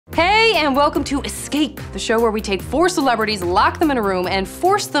and welcome to Escape, the show where we take 4 celebrities, lock them in a room, and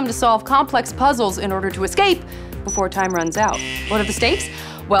force them to solve complex puzzles in order to escape before time runs out. What are the stakes?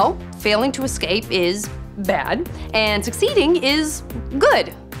 Well, failing to escape is bad, and succeeding is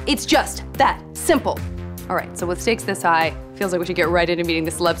good. It's just that simple. All right, so with stakes this high, feels like we should get right into meeting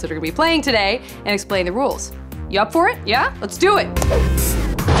the celebs that are gonna be playing today and explain the rules. You up for it? Yeah? Let's do it.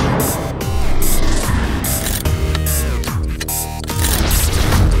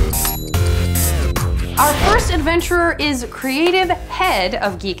 Our first adventurer is creative head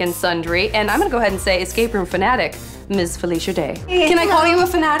of Geek and Sundry, and I'm gonna go ahead and say escape room fanatic, Ms. Felicia Day. Can I call you a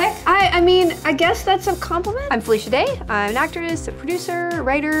fanatic? I mean, I guess that's a compliment. I'm Felicia Day. I'm an actress, a producer,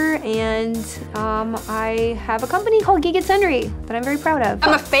 writer, and I have a company called Geek and Sundry that I'm very proud of.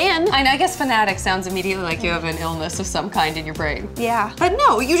 I'm a fan. I guess fanatic sounds immediately like you have an illness of some kind in your brain. Yeah. But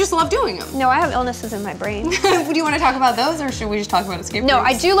no, you just love doing them. No, I have illnesses in my brain. Do you want to talk about those, or should we just talk about escape rooms? No,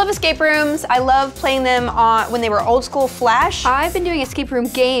 I do love escape rooms. I love playing them when they were old school Flash. I've been doing escape room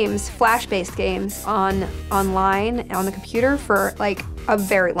games, Flash-based games, online on the computer for like a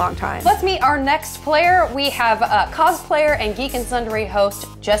very long time. Let's meet our next player. We have cosplayer and Geek and Sundry host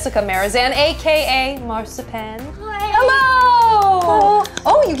Jessica Marizan, aka Marzipan. Hi. Hello.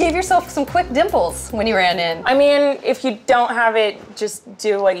 Oh, you gave yourself some quick dimples when you ran in. I mean, if you don't have it, just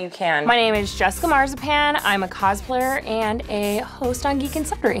do what you can. My name is Jessica Marzipan. I'm a cosplayer and a host on Geek and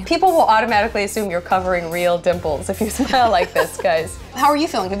Sundry. People will automatically assume you're covering real dimples if you smile like this, guys. How are you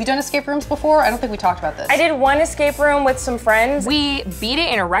feeling? Have you done escape rooms before? I don't think we talked about this. I did one escape room with some friends. We beat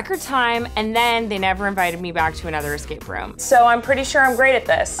it in a record time, and then they never invited me back to another escape room. So I'm pretty sure I'm great at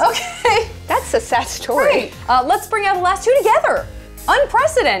this. Okay. That's a sad story. Great. Let's bring out the last 2 together.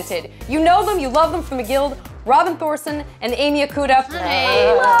 Unprecedented. You know them, you love them from the guild. Robin Thorsen and Amy Okuda.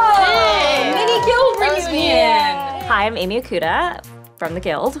 Hey. Hello. Mini guild reunion. Hi, I'm Amy Okuda from the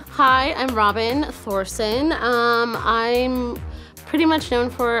guild. Hi, I'm Robin Thorsen. I'm pretty much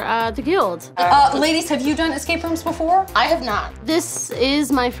known for the guild. Ladies, have you done escape rooms before? I have not. This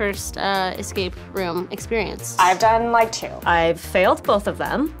is my first escape room experience. I've done like 2. I've failed both of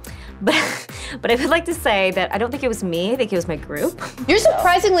them, but I would like to say that I don't think it was me, I think it was my group. You're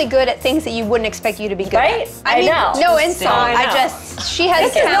surprisingly good at things that you wouldn't expect you to be good Right? at. I know. No insult. She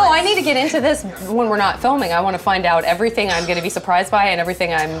has talent. No, I need to get into this when we're not filming. I want to find out everything I'm going to be surprised by and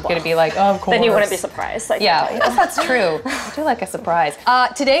everything I'm going to be like, oh, of course. Then you wouldn't be surprised. Like, yeah, I guess that's true. I do like a surprise.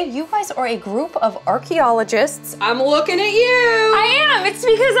 Today, you guys are a group of archaeologists. I'm looking at you. I am. It's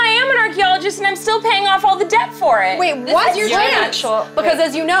because I am an archaeologist and I'm still paying off all the debt for it. Wait, what? Your chance. Because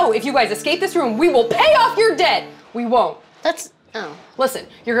as you know, if you guys escape this room, we will pay off your debt. We won't. That's, oh. Listen,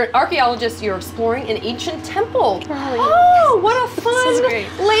 you're an archaeologist, you're exploring an ancient temple. Oh, what a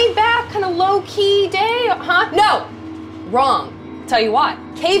fun, laid back, kind of low key day, huh? No, wrong. Tell you what,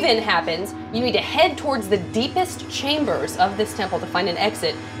 cave-in happens. You need to head towards the deepest chambers of this temple to find an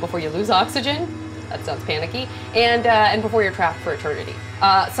exit before you lose oxygen. That sounds panicky. And before you're trapped for eternity.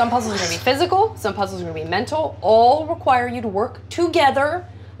 Some puzzles are gonna be physical, some puzzles are gonna be mental. All require you to work together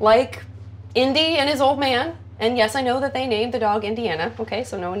like Indy and his old man. And yes, I know that they named the dog Indiana. Okay,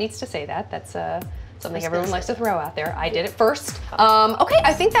 so no one needs to say that. That's something everyone likes to throw out there. I did it first. Okay,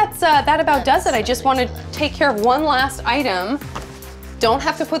 I think that about does it. I just want to take care of one last item. Don't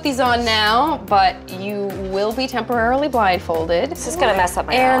have to put these on now, but you will be temporarily blindfolded. This is gonna mess up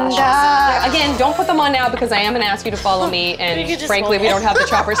my eyelashes. eyelashes. Again, don't put them on now because I am gonna ask you to follow me, and frankly, we don't have the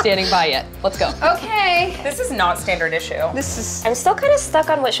chopper standing by yet. Let's go. Okay. This is not standard issue. I'm still kind of stuck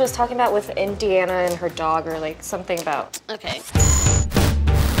on what she was talking about with Indiana and her dog, or like something about. Okay.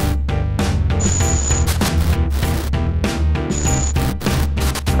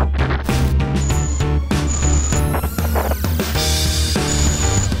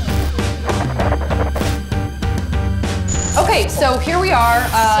 Okay, so here we are.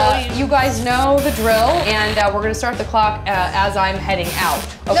 You guys know the drill, and we're gonna start the clock as I'm heading out.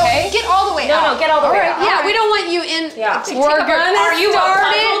 Okay? No, get all the way out. No, get all the way out. Yeah, we don't want you in. Yeah. We're gonna start it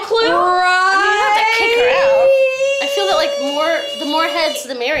right. Kick her out. I feel that like the more heads,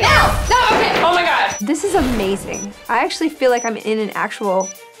 the merrier. No, okay. Oh my God. This is amazing. I actually feel like I'm in an actual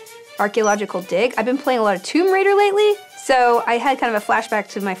archaeological dig. I've been playing a lot of Tomb Raider lately, so I had kind of a flashback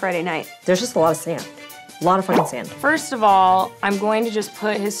to my Friday night. There's just a lot of sand. A lot of fucking sand. First of all, I'm going to just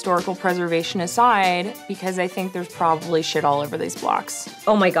put historical preservation aside because I think there's probably shit all over these blocks.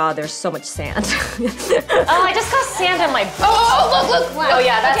 Oh my God, there's so much sand. Oh, I just got sand on my boot. Look. Wow. Oh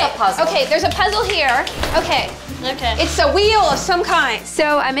yeah, that's a puzzle. Okay, there's a puzzle here. Okay. Okay. It's a wheel of some kind.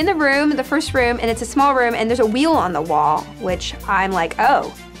 So I'm in the room, the first room, and it's a small room, and there's a wheel on the wall, which I'm like,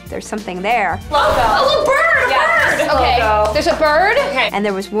 oh, there's something there. Logo. A little bird, bird. Okay, Logo. there's a bird. Okay. And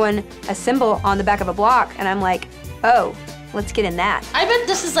there was a symbol on the back of a block, and I'm like, oh, let's get in that. I bet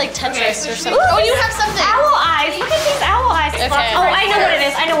this is like Tetris or something. Oh, you have something. Owl eyes. Look at these owl eyes. Okay, Oh, right I know here. what it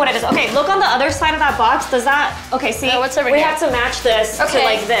is. I know what it is. Okay, look on the other side of that box. Does that? Okay, see. Oh, what's over we here? have to match this Okay. to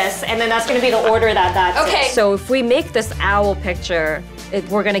like this, and then that's gonna be the order that's Okay. it. So if we make this owl picture,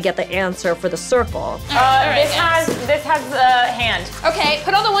 we're gonna get the answer for the circle. This has a hand. Okay,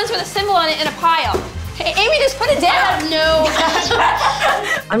 put all the ones with a symbol on it in a pile. Hey, Amy, just put it down. No.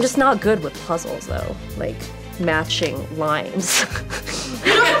 I'm just not good with puzzles though, like matching lines.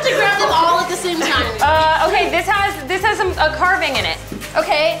 You don't have to grab them all at the same time. Okay, this has a carving in it.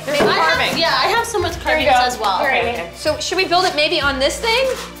 Okay, maybe I have some with carvings as well. Here, Amy. So should we build it maybe on this thing?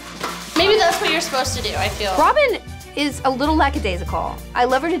 Maybe that's what you're supposed to do, I feel. Robin is a little lackadaisical. I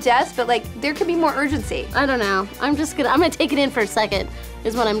love her to death, but like, there could be more urgency. I don't know. I'm gonna take it in for a second,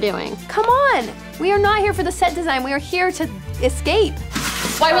 is what I'm doing. Come on, we are not here for the set design. We are here to escape.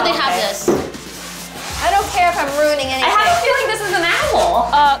 Why would they have this? I don't care if I'm ruining anything. I have a feeling this is an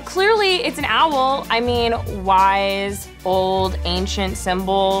owl. Clearly it's an owl. I mean, wise, old, ancient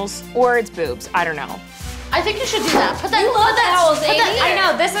symbols, or it's boobs. I don't know. I think you should do that. Put that. You love owls, put that Amy. there.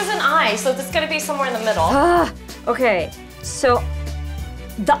 I know, this is an eye, so this is gonna be somewhere in the middle. Okay, so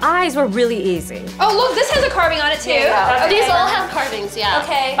the eyes were really easy. Oh, look, this has a carving on it too. Yeah. These all have carvings, yeah.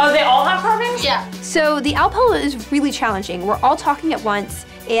 Okay. Oh, they all have carvings? Yeah. So the owl puzzle is really challenging. We're all talking at once,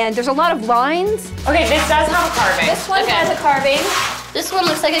 and there's a lot of lines. Okay, this does have a carving. This one Okay. has a carving. This one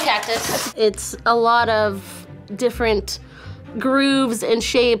looks like a cactus. It's a lot of different grooves and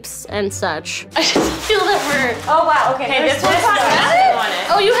shapes and such. I just feel that we're. Oh wow, okay, this one's got nothing on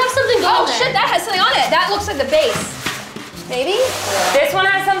it. Oh, you have something going Oh there. shit, that has something on it. That looks like the base. Maybe? This one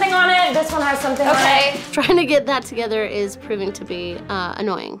has something on it, this one has something on it. Okay. Trying to get that together is proving to be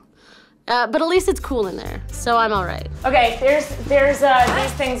annoying. But at least it's cool in there, so I'm all right. Okay, there's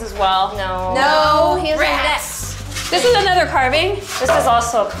these things as well. No. No, he has Rats. This is another carving. This is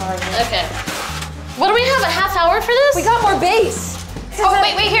also a carving. Okay. What do we have, a half hour for this? We got more base. Oh,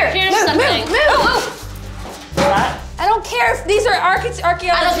 wait, here. Here's move, something. Move, move. What? I don't care if these are archaeological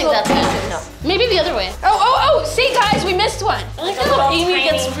I don't think that's pieces. it. No. Maybe the other way. Oh, see guys, we missed one. I like how Amy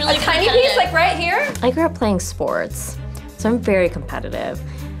gets really A tiny competitive. piece like right here. I grew up playing sports, so I'm very competitive.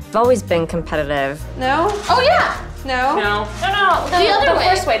 I've always been competitive. No? Oh yeah. No? No. The other way.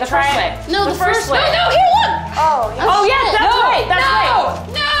 First way, the first way. No, the first way. No, here, look. Oh yeah, that's right, that's right.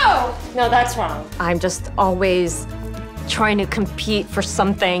 No. No, that's wrong. I'm just always trying to compete for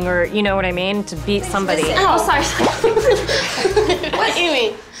something, or you know what I mean, to beat somebody. Oh, sorry. What,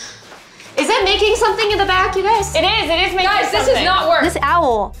 Amy? Is it making something in the back, you guys? It is making Guys, this something. is not work. This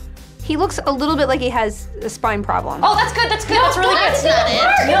owl, he looks a little bit like he has a spine problem. Oh, that's good, that's good, that's really That's good. not it.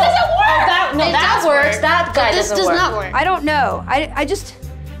 It doesn't work. No, It that does works. work, That guy but this doesn't does work. not work. I don't know.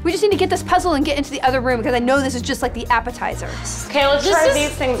 We just need to get this puzzle and get into the other room because I know this is just like the appetizer. Okay, let's This try is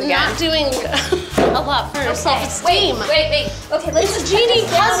these things again. not doing a lot for self-esteem. Wait. Okay, let's It's a genie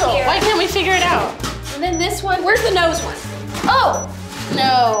puzzle. Here. Why can't we figure it out? And then this one. Where's the nose one? Oh,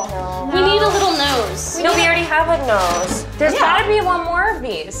 no. We need a little nose. No, we already have a nose. There's gotta be one more of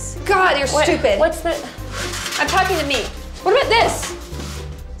these. God, you're stupid. What's the? I'm talking to me. What about this?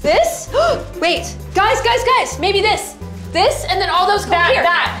 This? Wait, guys. Maybe this. This, and then all those go here.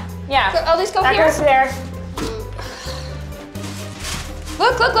 That. Yeah. All these go That here. goes there.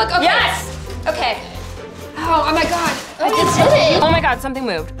 Look. Okay. Yes! Okay. Oh my God. I just did it. Oh my God, something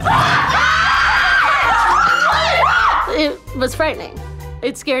moved. It was frightening.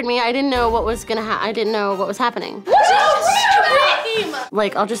 It scared me. I didn't know what was gonna happen. I didn't know what was happening.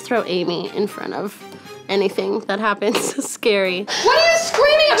 Like, I'll just throw Amy in front of anything that happens. Scary. What are you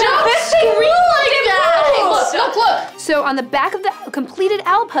screaming about? Don't scream like that. Look. So on the back of the completed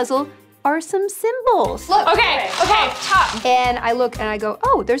owl puzzle are some symbols. Look. Okay. Top. And I look and I go,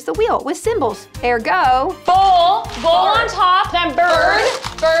 oh, there's the wheel with symbols. Ergo. Bowl on top, then bird,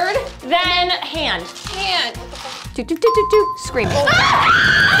 Bird. then hand. Hand. Screaming.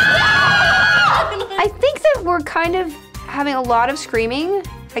 I think that we're kind of having a lot of screaming.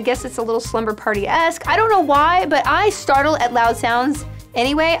 I guess it's a little slumber party-esque. I don't know why, but I startle at loud sounds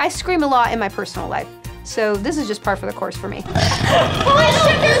anyway. I scream a lot in my personal life. So this is just par for the course for me.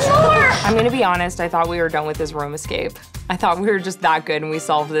 I'm gonna be honest, I thought we were done with this room escape. I thought we were just that good and we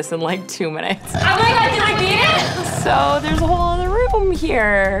solved this in like 2 minutes. Oh my God, did I beat it? So there's a whole other room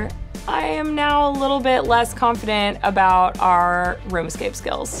here. I am now a little bit less confident about our room escape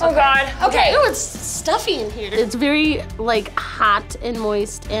skills. Oh God. Okay. Oh, it's stuffy in here. It's very like hot and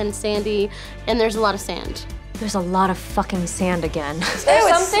moist and sandy, and there's a lot of sand. There's a lot of fucking sand again. There's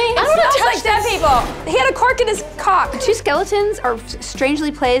something. I don't want to touch dead people. He had a cork in his cock. The two skeletons are strangely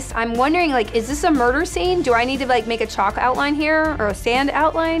placed. I'm wondering, like, is this a murder scene? Do I need to like make a chalk outline here or a sand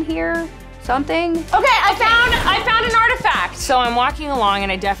outline here? Something? Okay, I found an artifact. So I'm walking along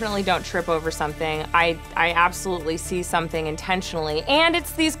and I definitely don't trip over something. I absolutely see something intentionally. And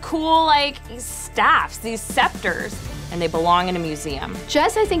it's these cool like staffs, these scepters, and they belong in a museum.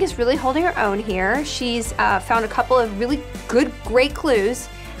 Jess, I think, is really holding her own here. She's found a couple of really great clues,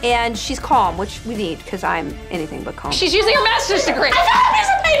 and she's calm, which we need, because I'm anything but calm. She's using her master's degree. I found a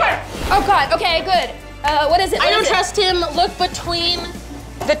piece of paper! Oh God, okay, good. What is it? I don't trust him. Look between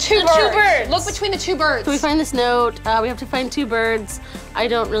the two birds. Look between the two birds. So we find this note. We have to find 2 birds. I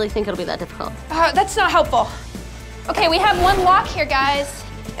don't really think it'll be that difficult. That's not helpful. Okay, we have one lock here, guys.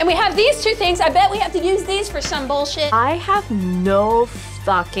 And we have these 2 things. I bet we have to use these for some bullshit. I have no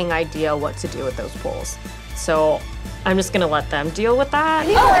fucking idea what to do with those poles. So I'm just gonna let them deal with that.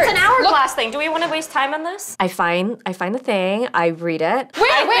 Oh, it's an hourglass thing. Do we want to waste time on this? I find the thing, I read it.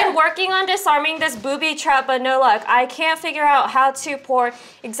 I've been working on disarming this booby trap, but no luck. I can't figure out how to pour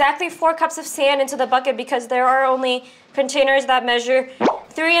exactly 4 cups of sand into the bucket because there are only containers that measure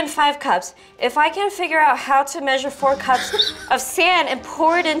 3 and 5 cups. If I can figure out how to measure 4 cups of sand and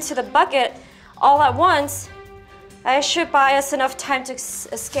pour it into the bucket all at once, I should buy us enough time to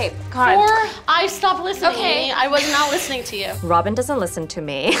escape. God. I stopped listening. Okay. I was not listening to you. Robin doesn't listen to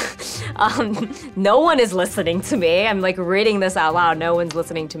me. No one is listening to me. I'm like reading this out loud. No one's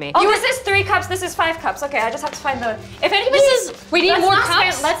listening to me. Oh, this is 3 cups, this is 5 cups. Okay, I just have to find the, if anybody we need more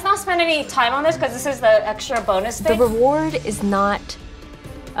cups. Let's not spend any time on this because this is the extra bonus thing. The reward is not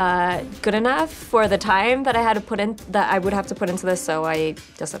good enough for the time that I had to put in, that I would have to put into this, so I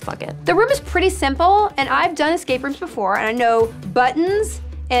just said fuck it. The room is pretty simple, and I've done escape rooms before, and I know buttons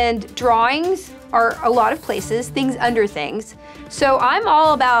and drawings are a lot of places, things under things. So I'm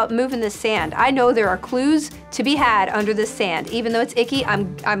all about moving the sand. I know there are clues to be had under the sand. Even though it's icky,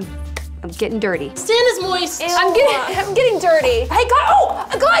 I'm getting dirty. Sand is moist. I'm getting dirty. Hey,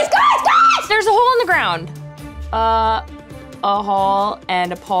 guys! There's a hole in the ground. A hole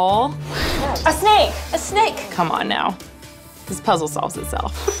and a pole. A snake. A snake. Come on now. This puzzle solves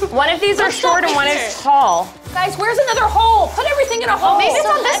itself. One of these are short and one is tall. Guys, where's another hole? Put everything in a hole. Maybe it's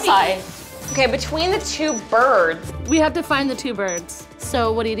on this side. Okay, between the 2 birds. We have to find the 2 birds.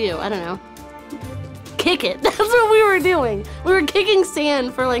 So what do? I don't know. Kick it. That's what we were doing. We were kicking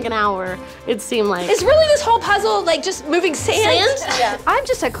sand for like an hour, it seemed like. Is really this whole puzzle like just moving sand? Yeah. I'm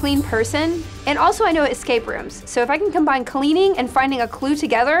just a clean person, and also I know escape rooms. So if I can combine cleaning and finding a clue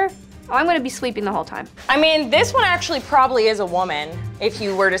together, I'm gonna be sweeping the whole time. I mean, this one actually probably is a woman if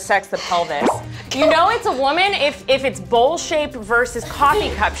you were to sex the pelvis. You know it's a woman if it's bowl shape versus coffee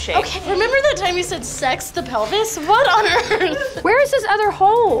cup shape. Okay, remember that time you said sex the pelvis? What on earth? Where is this other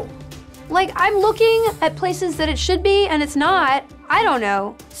hole? Like, I'm looking at places that it should be, and it's not. I don't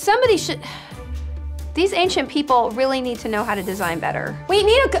know. Somebody should... These ancient people really need to know how to design better. We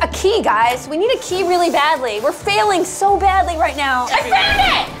need a key, guys. We need a key really badly. We're failing so badly right now. I found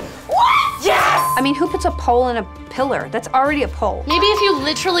it! What? Yes! I mean, who puts a pole in a pillar? That's already a pole. Maybe if you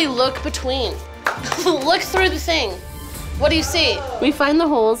literally look between. Look through the thing. What do you see? We find the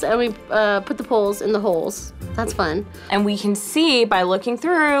holes and we put the poles in the holes. That's fun. And we can see by looking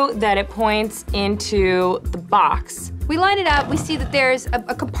through that it points into the box. We line it up, we see that there's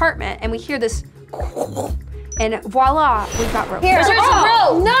a compartment, and we hear this, and voila, we've got rope. Here's a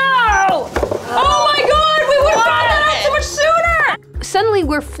rope. No! Oh my God, we would have found that out so much sooner! Suddenly,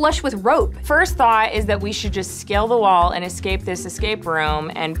 we're flush with rope. First thought is that we should just scale the wall and escape this escape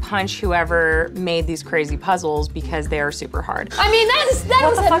room and punch whoever made these crazy puzzles because they are super hard. I mean, that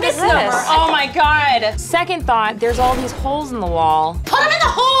was a misnomer. Oh my God. Second thought, there's all these holes in the wall. Put them in the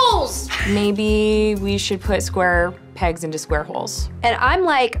holes! Maybe we should put square pegs into square holes. And I'm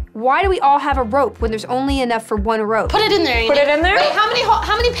like, why do we all have a rope when there's only enough for 1 rope? Put it in there. Put it in there? Wait, how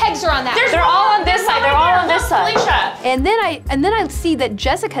many pegs are on that? They're all on this side. They're all on this side. Felicia. And then I see that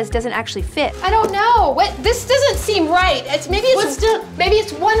Jessica's doesn't actually fit. I don't know. This doesn't seem right. Maybe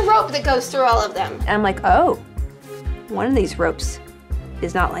it's 1 rope that goes through all of them. And I'm like, oh, one of these ropes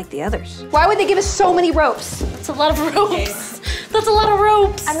is not like the others. Why would they give us so many ropes? That's a lot of ropes. That's a lot of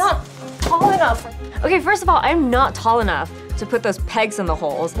ropes. I'm not tall enough. Okay, first of all, I'm not tall enough to put those pegs in the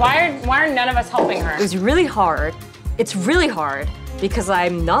holes. Why are none of us helping her? It was really hard. It's really hard because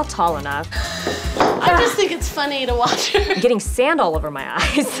I'm not tall enough. I just think it's funny to watch her. I'm getting sand all over my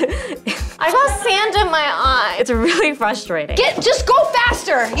eyes. I got sand in my eye. It's really frustrating. Just go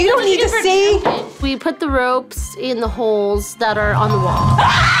faster. You don't need to see. We put the ropes in the holes that are on the wall.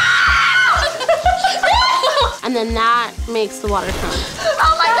 and then that makes the water come.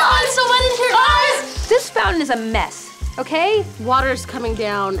 Oh my God, it's so wet in here, guys! This fountain is a mess, okay? Water's coming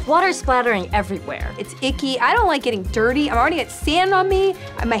down. Water's splattering everywhere. It's icky. I don't like getting dirty. I'm already got sand on me.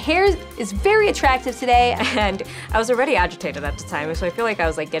 My hair is very attractive today. And I was already agitated at the time, so I feel like I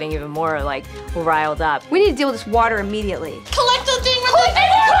was like getting even more like riled up. We need to deal with this water immediately. Collect the thing with the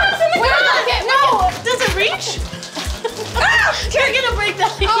bucket. No! Does it reach? You're gonna break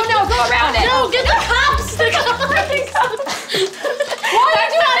that. Oh no, go around it. No, get the cups! The cups! Why are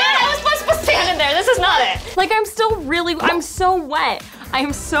you doing it? I was supposed to put sand in there. This is not it. Like, I'm so wet.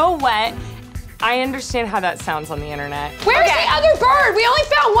 I'm so wet. I understand how that sounds on the internet. Where's the other bird? We only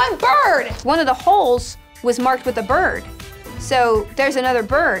found one bird. One of the holes was marked with a bird. So there's another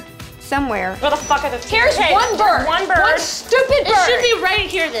bird somewhere. Where the fuck are the Here's one bird. One bird. One stupid bird. It should be right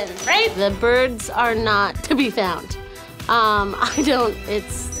here then, right? The birds are not to be found.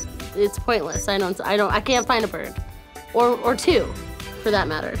 It's pointless. I can't find a bird. Or two, for that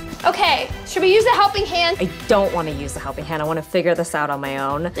matter. Okay, should we use a helping hand? I don't want to use the helping hand. I want to figure this out on my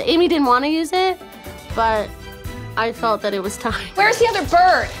own. Amy didn't want to use it, but I felt that it was time. Where's the other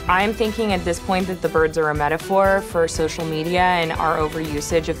bird? I'm thinking at this point that the birds are a metaphor for social media and our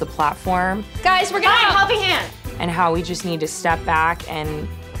overusage of the platform, Guys, we're gonna helping hand, and how we just need to step back and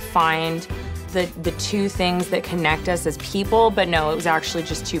find the two things that connect us as people, but no, it was actually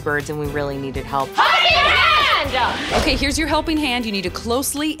just two birds and we really needed help. Helping hand! Okay, here's your helping hand. You need to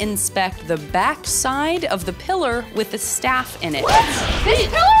closely inspect the back side of the pillar with the staff in it. What? This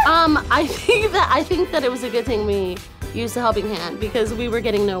pillar? I think that it was a good thing we used the helping hand because we were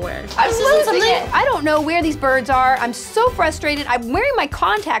getting nowhere. I'm losing it. I don't know where these birds are. I'm so frustrated. I'm wearing my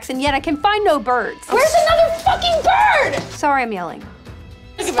contacts and yet I can find no birds. Where's another fucking bird? Sorry, I'm yelling.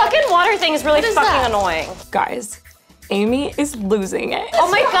 This fucking water thing is really fucking annoying. Guys, Amy is losing it. Oh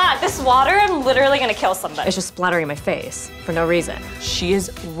my God, this water, I'm literally gonna kill somebody. It's just splattering my face for no reason. She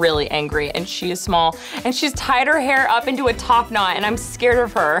is really angry and she is small and she's tied her hair up into a top knot and I'm scared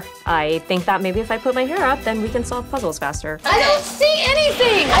of her. I think that maybe if I put my hair up, then we can solve puzzles faster. I don't see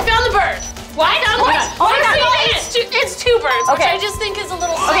anything. I found the bird. What? Oh my God. Oh my God. It's two birds, which I just think is a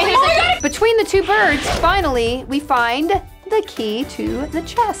little silly. Between the two birds, finally, we find the key to the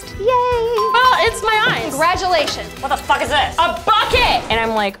chest. Yay! Oh, it's my eyes. Congratulations. What the fuck is this? A bucket! And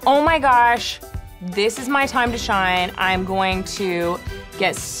I'm like, oh my gosh, this is my time to shine. I'm going to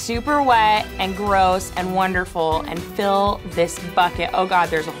get super wet and gross and wonderful and fill this bucket. Oh God,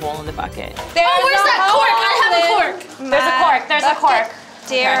 there's a hole in the bucket. Where's that cork? I have a cork. There's a cork, there's a cork.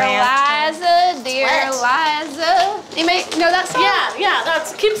 Dear Liza, dear Liza. You may know that song? Yeah,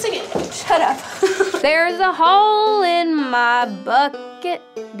 that's, keep singing. Shut up. There's a hole in my bucket,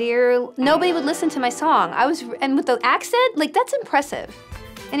 dear. Nobody would listen to my song. And with the accent, like that's impressive.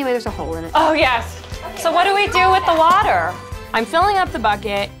 Anyway, there's a hole in it. Oh yes. So what do we do with the water? I'm filling up the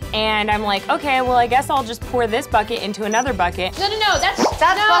bucket and I'm like, okay, well I guess I'll just pour this bucket into another bucket. No,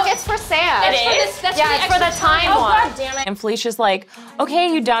 that bucket's for Sam. It's for the time one. God damn it. And Felicia's like,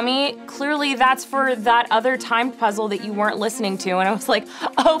 okay, you dummy, clearly that's for that other timed puzzle that you weren't listening to. And I was like,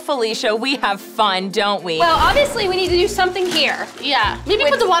 oh Felicia, we have fun, don't we? Well, obviously we need to do something here. Yeah, maybe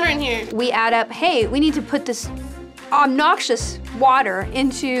put the water in here. We add up, hey, we need to put this obnoxious water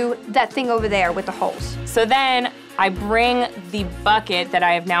into that thing over there with the holes. So then I bring the bucket that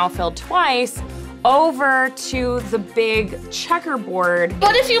I have now filled twice over to the big checkerboard.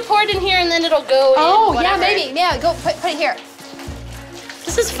 What if you pour it in here and then it'll go in? Oh, yeah, whatever? maybe. Yeah, go put it here.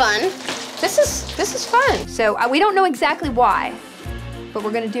 This is fun. This is fun. So we don't know exactly why, but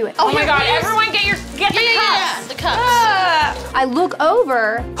we're gonna do it. Oh my God, everyone get the cups. Yeah, the cups. I look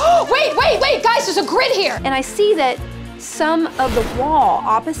over. wait, guys, there's a grid here. And I see that some of the wall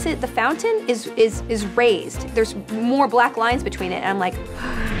opposite the fountain is raised. There's more black lines between it, and I'm like,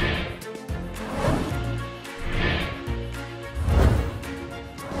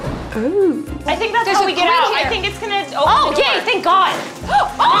 ooh. I think that's There's how a we get grid out. here. I think it's gonna open the door. Yay, thank God.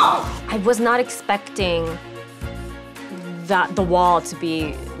 I was not expecting the wall to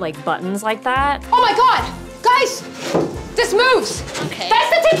be like buttons like that. Oh my God, guys, this moves. Okay. That's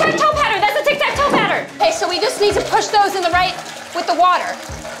the tic-tac-toe pattern. That's the tic-tac-toe pattern. Okay, so we just need to push those in the right with the water.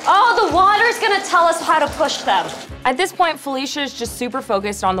 Oh, the water's gonna tell us how to push them. At this point, Felicia is just super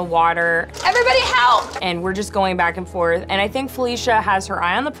focused on the water. Everybody help. And we're just going back and forth. And I think Felicia has her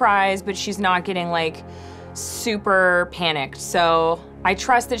eye on the prize, but she's not getting like super panicked. So I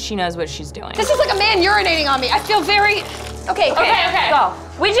trust that she knows what she's doing. This is like a man urinating on me. I feel very, okay. Go.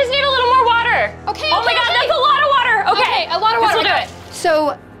 We just need a little more water. Okay, Oh my God, that's a lot of water. Okay, a lot of water. This will do it.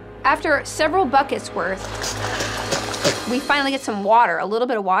 So after several buckets worth, we finally get some water, a little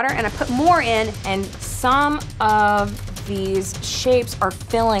bit of water, and I put more in, and some of these shapes are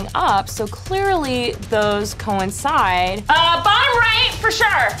filling up, so clearly those coincide. Bottom right, for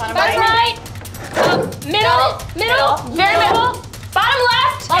sure. Bottom right. Middle, very middle. Bottom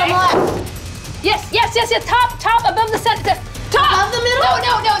left. Bottom left. Yes. Top above the center. Top. Above the middle?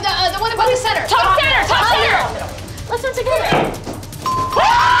 No, the one above the center. Top center. Let's do it together.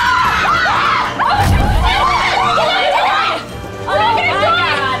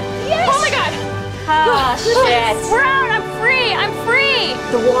 Oh my god. Ah, shit. We're out, I'm free.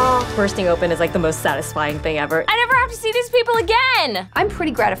 The wall bursting open is like the most satisfying thing ever. I never have to see these people again. I'm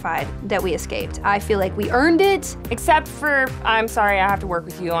pretty gratified that we escaped. I feel like we earned it. Except for, I'm sorry, I have to work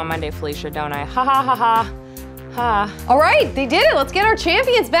with you on Monday, Felicia, don't I? Ha ha ha ha. Ha. All right, they did it. Let's get our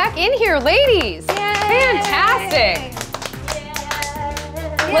champions back in here, ladies. Yay. Fantastic.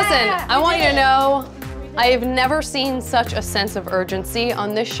 Listen, I want you to know, I've never seen such a sense of urgency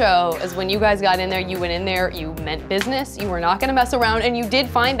on this show as when you guys got in there, you went in there, you meant business, you were not gonna mess around, and you did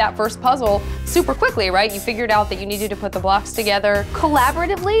find that first puzzle super quickly, right? You figured out that you needed to put the blocks together.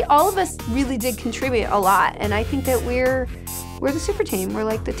 Collaboratively, all of us really did contribute a lot, and I think that we're the super team. We're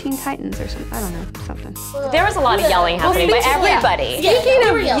like the Teen Titans or something. I don't know, something. There was a lot of yelling happening by everybody. Speaking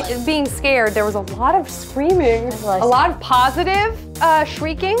of being scared, there was a lot of screaming, a lot of positive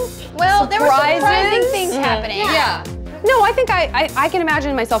shrieking. Well, there were surprises. surprising things happening. Yeah. No, I think I can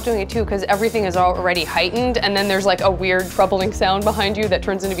imagine myself doing it too, because everything is already heightened, and then there's like a weird troubling sound behind you that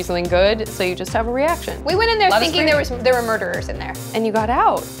turns into be something good, so you just have a reaction. We went in there thinking there were murderers in there. And you got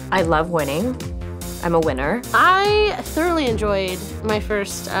out. I love winning. I'm a winner. I thoroughly enjoyed my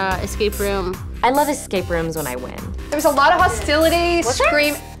first escape room. I love escape rooms when I win. There was a lot of hostility,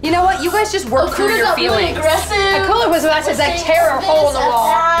 scream. You know what? You guys just work through your feelings. Really aggressive. Okuda was about to like tear a hole in the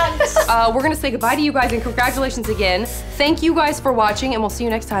wall. We're gonna say goodbye to you guys and congratulations again. Thank you guys for watching, and we'll see you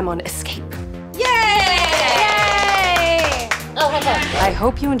next time on Escape. Oh, high five. I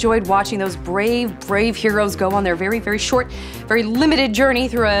hope you enjoyed watching those brave heroes go on their very, very short, very limited journey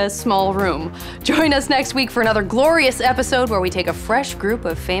through a small room. Join us next week for another glorious episode where we take a fresh group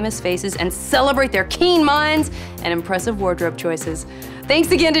of famous faces and celebrate their keen minds and impressive wardrobe choices.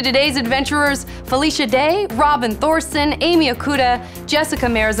 Thanks again to today's adventurers, Felicia Day, Robin Thorsen, Amy Okuda, Jessica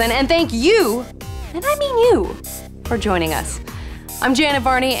Marzan, and thank you, and I mean you, for joining us. I'm Janet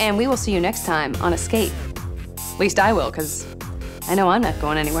Varney, and we will see you next time on Escape. At least I will, because I know I'm not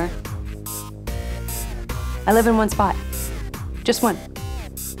going anywhere. I live in one spot. Just one.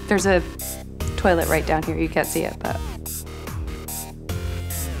 There's a toilet right down here. You can't see it, but.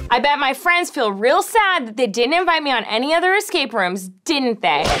 I bet my friends feel real sad that they didn't invite me on any other escape rooms, didn't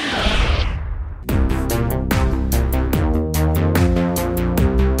they?